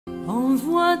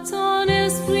Envoie ton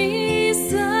Esprit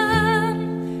Saint,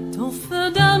 ton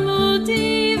feu d'amour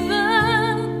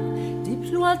divin,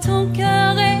 déploie ton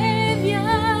cœur et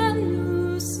viens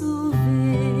nous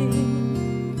sauver.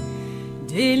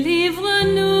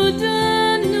 Délivre-nous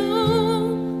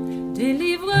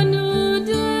délivre-nous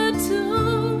de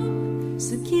tout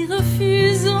ce qui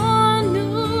refuse en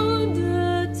nous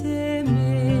de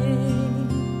t'aimer.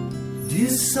 Du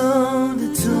sang de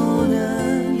ton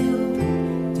agneau,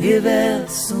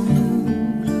 déversons-nous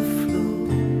le flot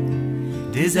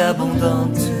des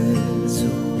abondantes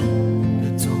eaux de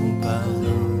ton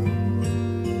pardon.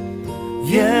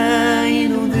 Viens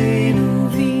inonder nos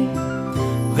vies,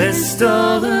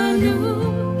 restaure-nous,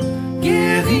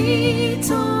 guéris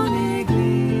ton Église.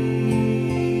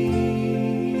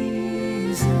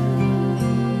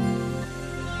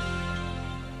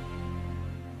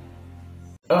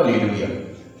 Alléluia.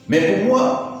 Mais pour moi,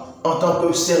 en tant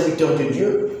que serviteur de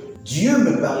Dieu, Dieu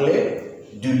me parlait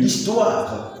de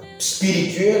l'histoire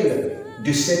spirituelle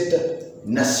de cette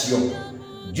nation.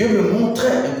 Dieu me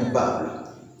montrait un coupable.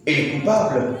 Et le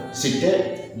coupable,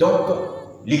 c'était donc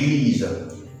l'Église.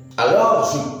 Alors,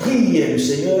 je priais le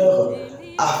Seigneur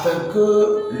afin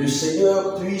que le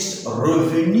Seigneur puisse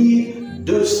revenir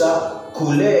de sa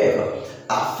colère,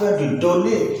 afin de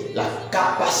donner la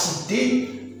capacité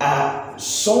à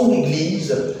son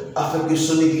Église, afin que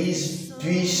son Église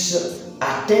puisse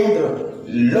atteindre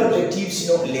l'objectif,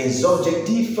 sinon les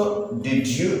objectifs de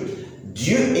Dieu.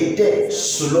 Dieu était,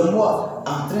 selon moi,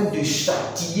 en train de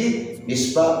châtier,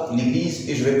 n'est-ce pas, l'Église,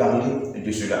 et je vais parler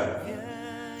de cela.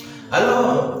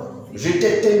 Alors,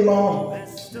 j'étais tellement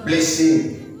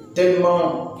blessé,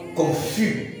 tellement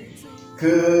confus,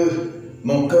 que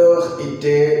mon cœur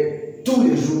était tous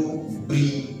les jours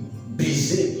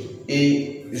brisé,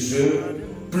 et je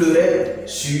pleurais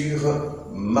sur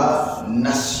ma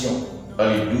nation.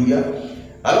 Alléluia.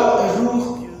 Alors un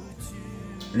jour,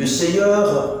 le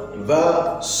Seigneur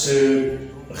va se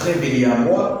révéler à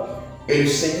moi et le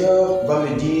Seigneur va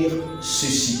me dire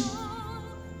ceci.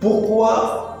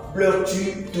 Pourquoi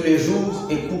pleures-tu tous les jours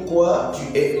et pourquoi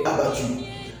tu es abattu?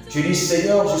 Je dis,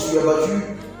 Seigneur, je suis abattu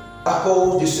à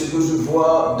cause de ce que je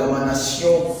vois dans ma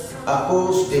nation, à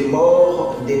cause des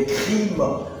morts, des crimes,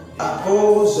 à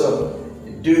cause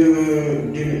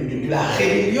de la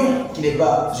rébellion, qui n'est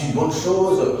pas une bonne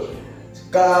chose,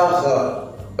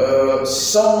 car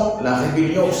sans la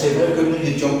rébellion, c'est vrai que nous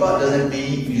n'étions pas dans un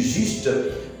pays juste,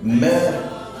 mais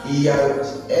il y a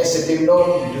un certain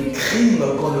nombre de crimes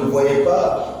qu'on ne voyait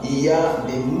pas, il y a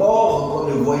des morts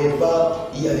qu'on ne voyait pas,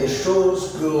 il y a des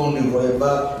choses qu'on ne voyait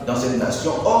pas dans cette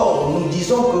nation. Or, nous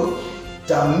disons que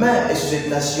ta main est sur cette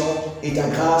nation et ta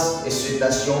grâce est sur cette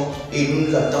nation, et nous ne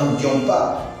nous attendions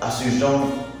pas à ce genre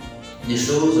de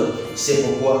choses. C'est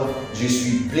pourquoi je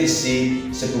suis blessé,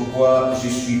 c'est pourquoi je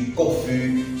suis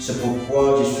confus, c'est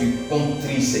pourquoi je suis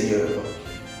contrit, Seigneur.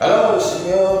 Alors le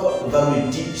Seigneur va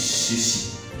me dire ceci.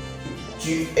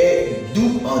 Tu es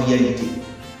d'où en réalité?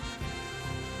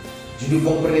 Je ne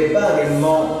comprenais pas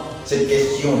réellement cette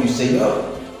question du Seigneur,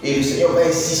 et le Seigneur va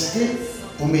insister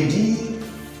pour me dire,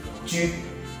 tu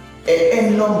es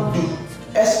un homme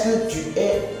d'où? Est-ce que tu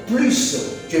es plus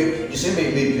que, je sais,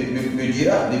 me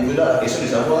dira, me posera la question de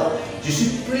savoir, je suis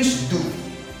plus d'où?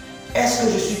 Est-ce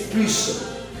que je suis plus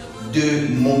de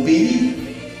mon pays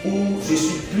ou je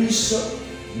suis plus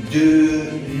de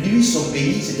lui, son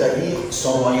pays, c'est-à-dire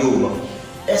son royaume?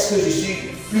 Est-ce que je suis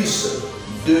plus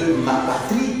de ma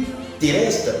patrie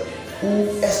terrestre ou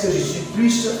est-ce que je suis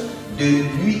plus de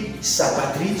lui, sa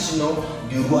patrie, sinon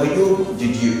du royaume de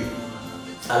Dieu?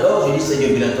 Alors je dis,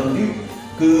 Seigneur, bien entendu,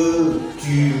 que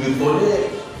tu me connais,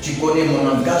 tu connais mon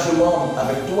engagement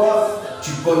avec toi,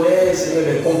 tu connais, Seigneur,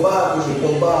 les combats que je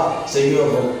combats, Seigneur,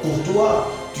 pour toi.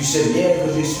 Tu sais bien que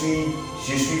je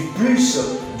suis plus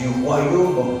du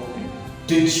royaume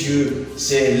de Dieu.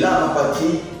 C'est là ma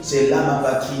patrie, c'est là ma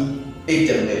patrie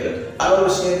éternelle. Alors le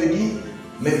Seigneur me dit,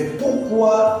 mais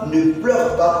pourquoi ne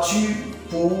pleures pas-tu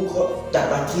pour ta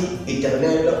patrie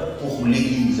éternelle, pour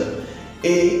l'Église?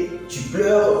 Et tu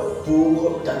pleures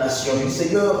pour ta nation. Je dis,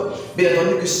 Seigneur, bien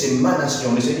entendu que c'est ma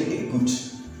nation. Le Seigneur dit, écoute,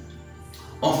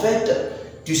 en fait,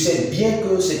 tu sais bien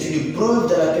que c'est une épreuve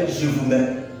dans laquelle je vous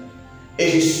mets. Et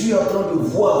je suis en train de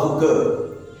voir vos cœurs.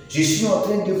 Je suis en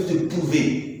train de vous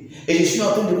éprouver. Et je suis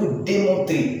en train de vous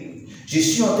démontrer. Je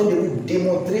suis en train de vous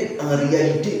démontrer en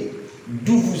réalité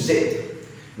d'où vous êtes.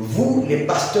 Vous, les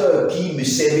pasteurs qui me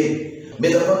servez,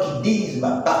 mes enfants qui disent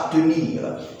m'appartenir,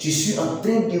 je suis en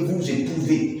train de vous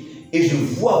éprouver. Et je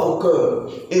vois vos cœurs.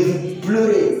 Et vous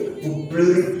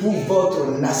pleurez pour votre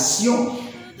nation,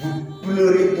 vous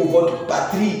pleurez pour votre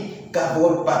patrie, car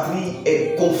votre patrie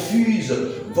est confuse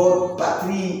votre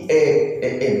patrie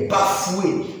est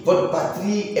bafouée, votre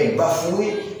patrie est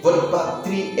bafouée, votre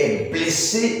patrie est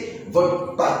blessée,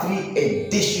 votre patrie est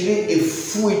déchirée et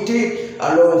fouettée,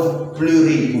 alors vous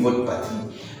pleurez pour votre patrie.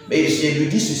 Mais je lui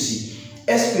dis ceci,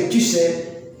 est-ce que tu sais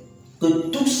que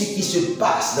tout ce qui se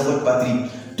passe dans votre patrie,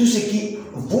 tout ce qui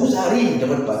vous arrive dans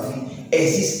votre patrie,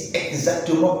 existe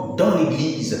exactement dans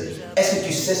l'église? Est-ce que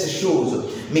tu sais ces choses?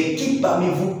 Mais qui parmi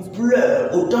vous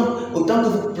pleure, autant que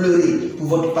vous pleurez pour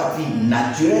votre patrie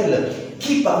naturelle,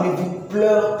 qui parmi vous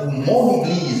pleure pour mon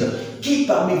église? Qui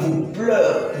parmi vous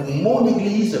pleure pour mon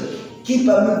église? Qui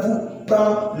parmi vous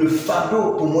prend le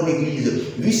fardeau pour mon église?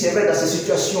 Oui, c'est vrai, dans ces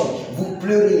situations, vous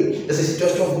pleurez, dans ces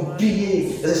situations, vous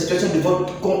priez, dans ces situations de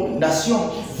votre condamnation,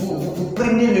 vous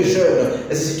prenez le jeûne,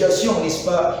 dans ces situations, n'est-ce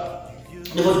pas,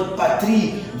 de votre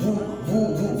patrie, vous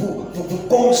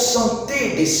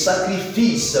consentez des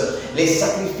sacrifices, les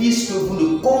sacrifices que vous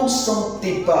ne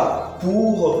consentez pas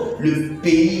pour le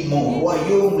pays, mon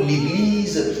royaume,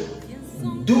 l'église,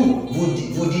 d'où vous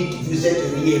dites vous êtes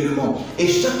réellement. Et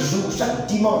chaque jour, chaque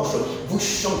dimanche, vous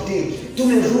chantez, tous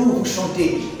les jours vous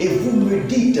chantez, et vous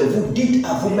dites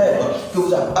à vous-même que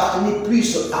vous appartenez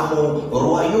plus à mon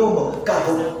royaume qu'à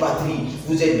votre patrie.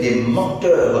 Vous êtes des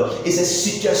menteurs, et cette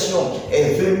situation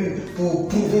est venue pour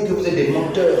prouver que vous êtes des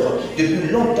menteurs. Depuis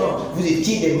longtemps, vous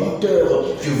étiez des menteurs.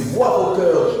 Je vois vos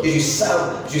cœurs, et je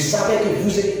savais que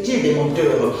vous étiez des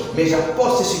menteurs. Mais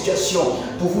j'apporte ces situations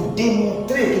pour vous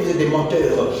démontrer que vous êtes des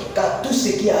menteurs. Car tout ce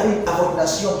qui arrive à votre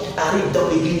nation arrive dans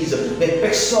l'église. Mais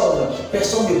personne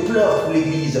ne pleure pour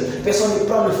l'église. Personne ne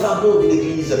prend le fardeau de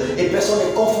l'église. Et personne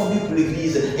n'est confondu pour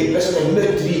l'église. Et personne n'est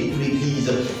meurtri pour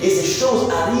l'église. Et ces choses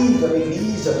arrivent dans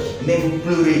l'église, mais vous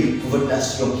pleurez pour votre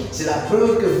nation. C'est la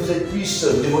preuve que vous êtes plus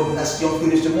de votre nation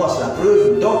que de ce mois. C'est la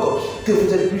preuve donc que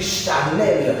vous êtes plus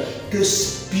charnel que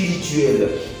spirituel.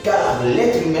 Car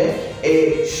l'être humain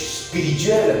est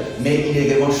spirituel, mais il est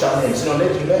également charnel. Sinon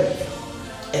l'être humain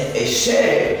est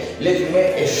chair, l'être humain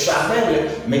est charnel,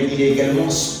 mais il est également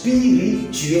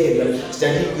spirituel.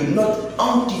 C'est-à-dire que notre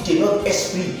entité, notre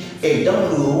esprit est dans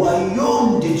le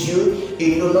royaume de Dieu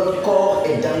et notre corps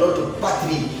est dans notre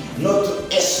patrie. Notre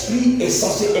esprit est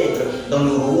censé être dans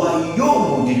le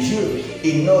royaume de Dieu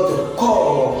et notre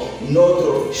corps,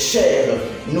 notre chair,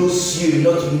 nos yeux,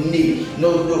 notre nez,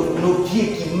 nos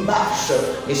pieds qui marchent,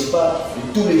 n'est-ce pas,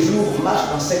 tous les jours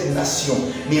marchent dans cette nation.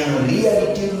 Mais en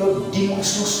réalité, notre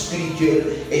dimension spirituelle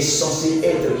est censée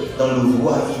être dans le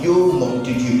royaume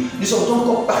de Dieu. Nous sommes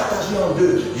encore partagés en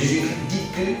deux. Jésus dit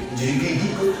que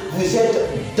vous êtes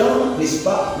dans, n'est-ce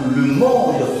pas, le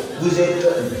monde. Vous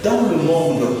êtes dans le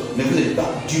monde, mais vous n'êtes pas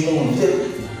du monde. Vous êtes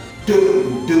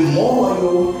de mon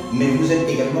royaume, mais vous êtes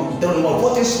également dans le monde.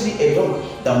 Votre esprit est donc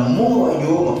dans mon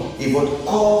royaume et votre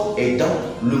corps est dans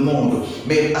le monde.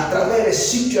 Mais à travers les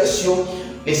situations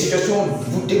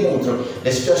vous démontrent,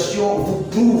 les situations vous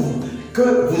prouvent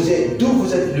que vous êtes d'où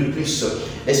vous êtes le plus.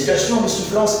 Les situations de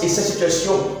souffrance et ces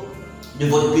situations de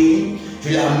votre pays, je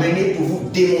l'ai amené pour vous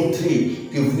démontrer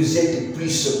que vous êtes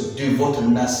plus de votre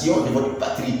nation, de votre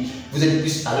patrie. Vous êtes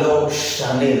plus alors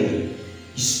charnel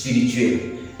que spirituel.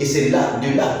 Et c'est de là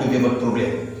que vient votre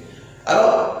problème.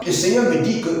 Alors, le Seigneur me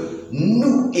dit que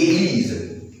nous, Église,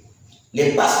 les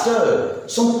pasteurs,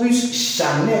 sont plus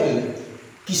charnels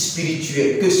que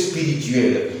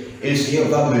spirituels. Et le Seigneur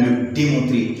va me le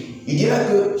démontrer. Il dira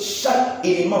que chaque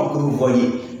élément que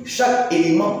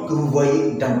vous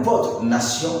voyez dans votre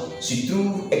nation se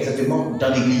trouve exactement dans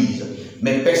l'église.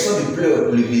 Mais personne ne pleure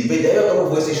pour l'église. Mais d'ailleurs, quand vous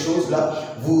voyez ces choses-là,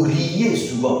 vous riez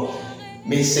souvent.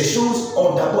 Mais ces choses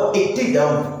ont d'abord été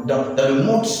dans le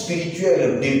monde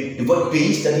spirituel de votre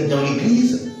pays, c'est-à-dire dans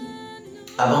l'église,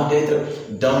 avant d'être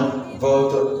dans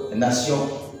votre nation.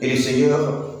 Et le Seigneur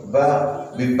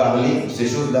va me parler de ces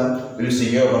choses-là. Et le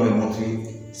Seigneur va me montrer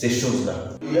ces choses-là.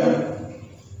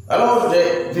 Alors,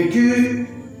 j'ai vécu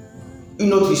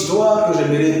une autre histoire que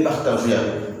j'aimerais partager avec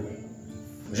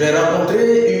vous. J'ai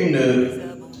rencontré une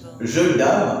jeune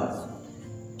dame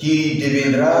qui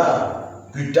deviendra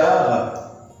plus tard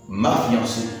ma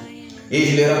fiancée. Et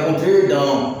je l'ai rencontrée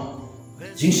dans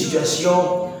une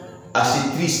situation assez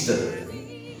triste.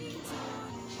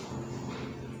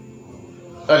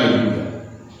 Alléluia.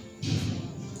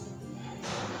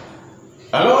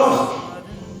 Alors,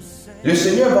 le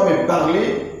Seigneur va me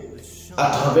parler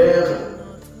à travers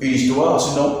une histoire,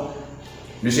 sinon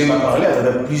le Seigneur m'a parlé à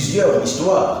travers plusieurs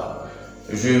histoires.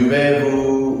 Je vais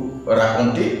vous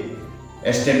raconter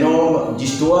un certain nombre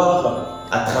d'histoires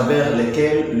à travers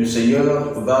lesquelles le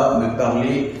Seigneur va me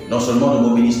parler non seulement de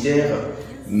mon ministère,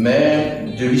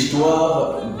 mais de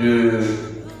l'histoire de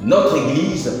notre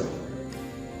Église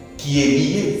qui est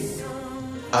liée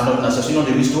à notre nation, sinon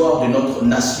de l'histoire de notre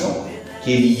nation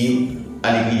qui est liée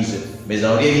à l'Église. Mais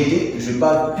en réalité, je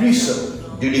parle plus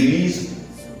de l'Église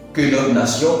que notre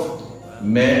nation,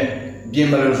 mais bien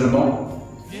malheureusement,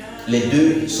 les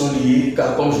deux sont liés,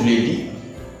 car comme je l'ai dit,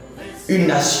 une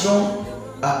nation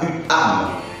a une âme,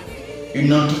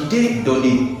 une entité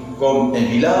donnée comme un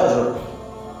village,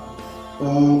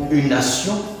 ou une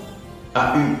nation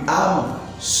a une âme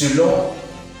selon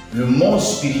le monde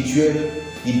spirituel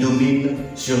qui domine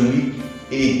sur lui.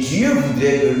 Et Dieu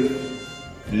voudrait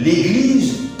que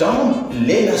l'Église dans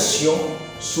les nations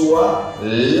soit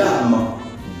l'âme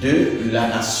de la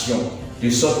nation. De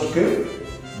sorte que,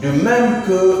 de même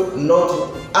que notre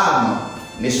âme,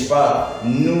 n'est-ce pas,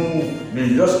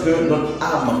 lorsque notre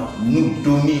âme nous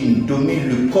domine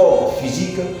le corps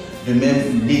physique, de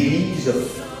même l'Église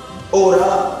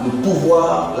aura le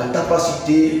pouvoir, la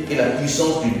capacité et la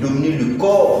puissance de dominer le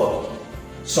corps,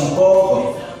 son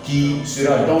corps qui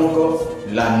sera donc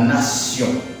la nation.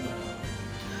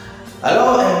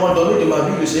 Alors, à un moment donné de ma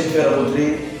vie, le Seigneur me fait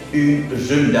rencontrer une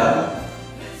jeune dame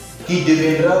qui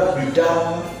deviendra plus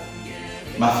tard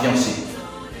ma fiancée.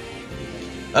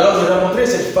 Alors, j'ai rencontré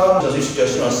cette femme dans une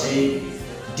situation assez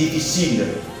difficile,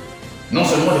 non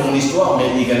seulement de mon histoire,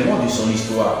 mais également de son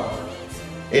histoire.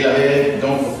 Elle avait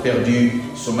donc perdu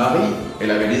son mari,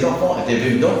 elle avait des enfants, elle était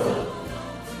veuve donc.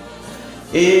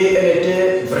 Et elle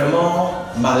était vraiment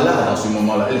malade en ce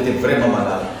moment-là, elle était vraiment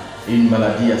malade. Une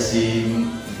maladie assez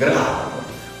grave.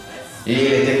 Et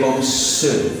elle était comme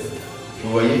seule,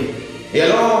 vous voyez. Et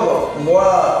alors,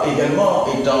 moi également,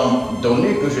 étant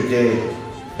donné que j'étais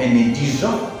un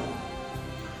indigent,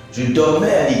 je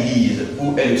dormais à l'église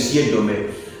où elle aussi elle dormait.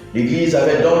 L'église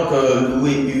avait donc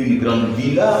loué une grande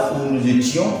villa où nous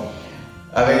étions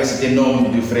avec un certain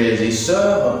nombre de frères et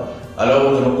sœurs.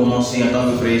 Alors nous avons commencé en tant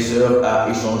que frères et sœurs à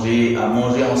échanger, à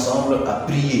manger ensemble, à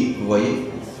prier, vous voyez.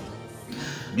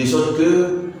 De sorte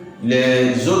que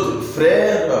les autres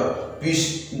frères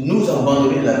puissent nous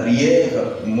abandonner la prière,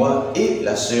 moi et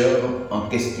la sœur en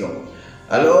question.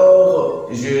 Alors,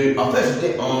 en fait,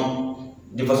 j'étais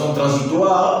de façon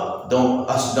transitoire dans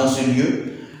ce lieu.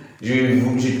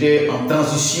 J'étais en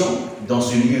transition dans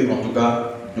ce lieu, en tout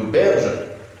cas d'auberge,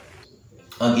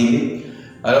 en Guinée.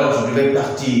 Alors je devais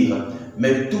partir,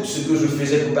 mais tout ce que je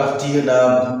faisais pour partir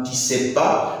n'aboutissait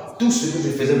pas. Tout ce que je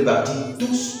faisais pour partir,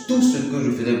 tout ce que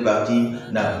je faisais pour partir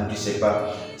n'aboutissait pas.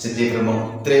 C'était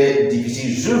vraiment très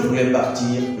difficile. Je voulais partir.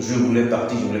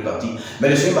 Mais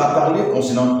le Seigneur m'a parlé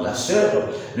concernant la sœur.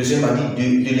 Le Seigneur m'a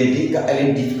dit de l'aider car elle a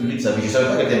une difficulté de sa vie. Je ne savais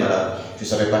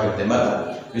pas qu'elle était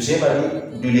malade. Le Seigneur m'a dit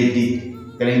de l'aider,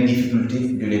 qu'elle a une difficulté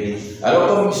de l'aider. Alors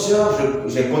comme une sœur,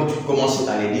 j'ai commencé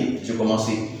à l'aider. Je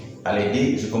commençais à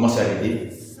l'aider.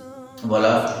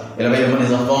 Voilà. Elle avait également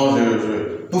des enfants.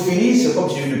 Pour finir, c'est comme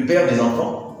si je le père des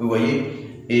enfants, vous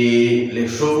voyez. Et les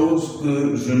choses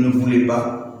que je ne voulais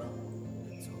pas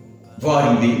vont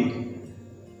arriver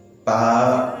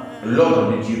par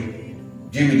l'ordre de Dieu.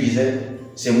 Dieu me disait,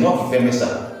 c'est moi qui permets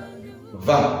ça.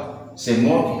 Va, c'est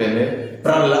moi qui permets.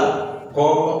 Prends-la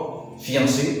comme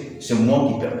fiancée, c'est moi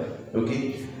qui permets. Ok.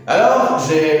 Alors,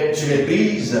 je l'ai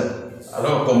prise,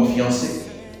 alors comme fiancée.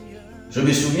 Je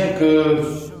me souviens que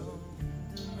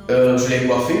je l'ai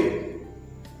coiffée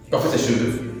ses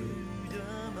cheveux.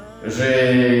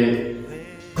 J'ai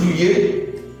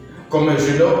crié comme un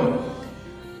jeune homme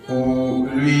pour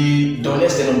lui donner un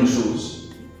certain nombre de choses.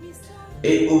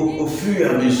 Et au fur et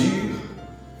à mesure,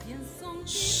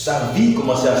 sa vie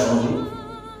commençait à changer,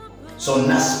 son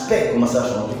aspect commençait à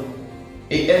changer.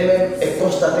 Et elle-même, elle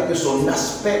constatait que son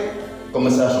aspect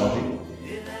commençait à changer.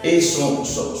 Et son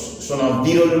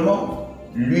environnement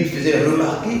lui faisait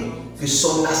remarquer que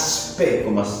son aspect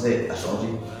commençait à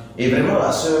changer. Et vraiment,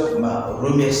 la sœur m'a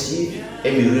remercié,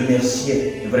 elle me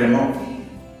remerciait vraiment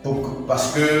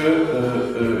parce que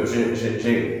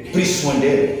j'ai pris soin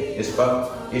d'elle, n'est-ce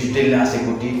pas? Et j'étais là à ses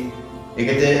côtés. Et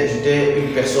j'étais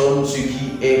une personne sur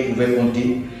qui elle pouvait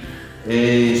compter.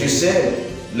 Et je sais,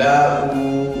 là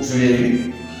où je l'ai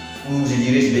eu, où je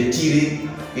dirais je l'ai tiré,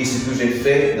 et ce que j'ai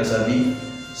fait dans sa vie,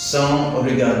 sans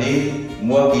regarder,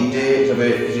 moi qui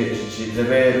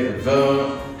j'avais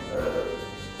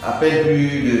à peine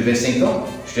plus de 25 ans,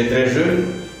 j'étais très jeune,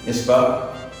 n'est-ce pas?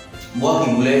 Moi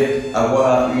qui voulais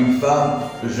avoir une femme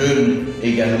jeune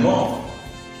également,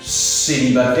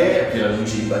 célibataire, qui a une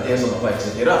célibataire, son enfant,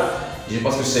 etc. Je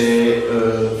pense que c'est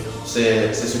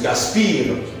ce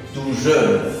qu'aspire tout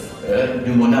jeune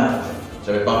de mon âge.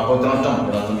 Je n'avais pas encore 30 ans,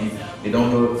 bien entendu. Et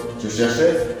donc, je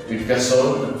cherchais une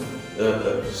personne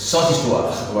sans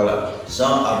histoire, voilà,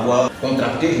 sans avoir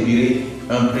contracté, je dirais,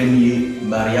 un premier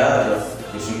mariage,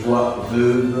 je suis quoi,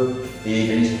 veuve, et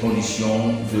dans une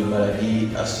condition de maladie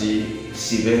assez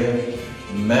sévère.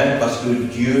 Mais parce que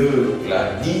Dieu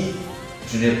l'a dit,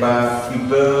 je n'ai pas eu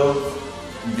peur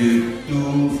de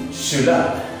tout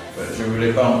cela. Je ne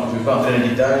vais pas entrer dans les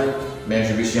détails, mais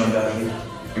je me suis engagé.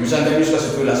 Je me suis engagé jusqu'à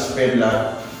ce que l'aspect de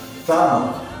la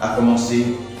femme a commencé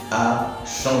à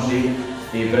changer.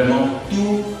 Et vraiment,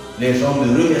 tous les gens me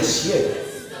remerciaient.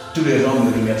 Tous les gens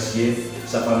me remerciaient,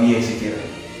 sa famille, etc.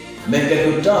 Mais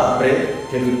quelques temps après,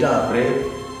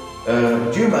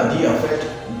 Dieu m'a dit en fait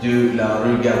de la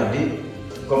regarder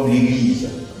comme l'Église.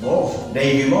 Bon,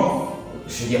 naïvement,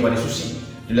 je dis pas de soucis.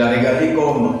 De la regarder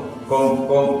comme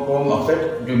en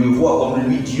fait, de me voir comme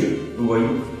lui Dieu, vous voyez,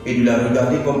 et de la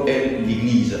regarder comme elle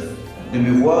l'Église. De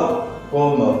me voir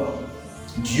comme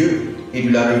Dieu et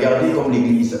de la regarder comme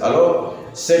l'Église. Alors,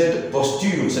 cette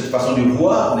posture, cette façon de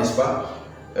voir, n'est-ce pas,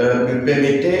 me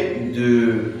permettait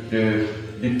de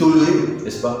tolérer,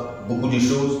 n'est-ce pas, beaucoup de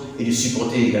choses et de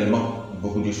supporter également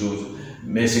beaucoup de choses.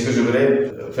 Mais ce que je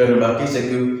voudrais faire remarquer, c'est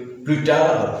que plus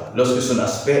tard, lorsque son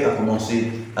aspect a commencé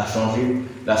à changer,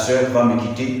 la sœur va me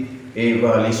quitter et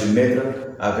va aller se mettre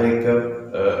avec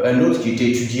un autre qui était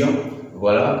étudiant,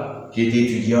 voilà, qui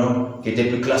était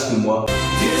plus classe que moi.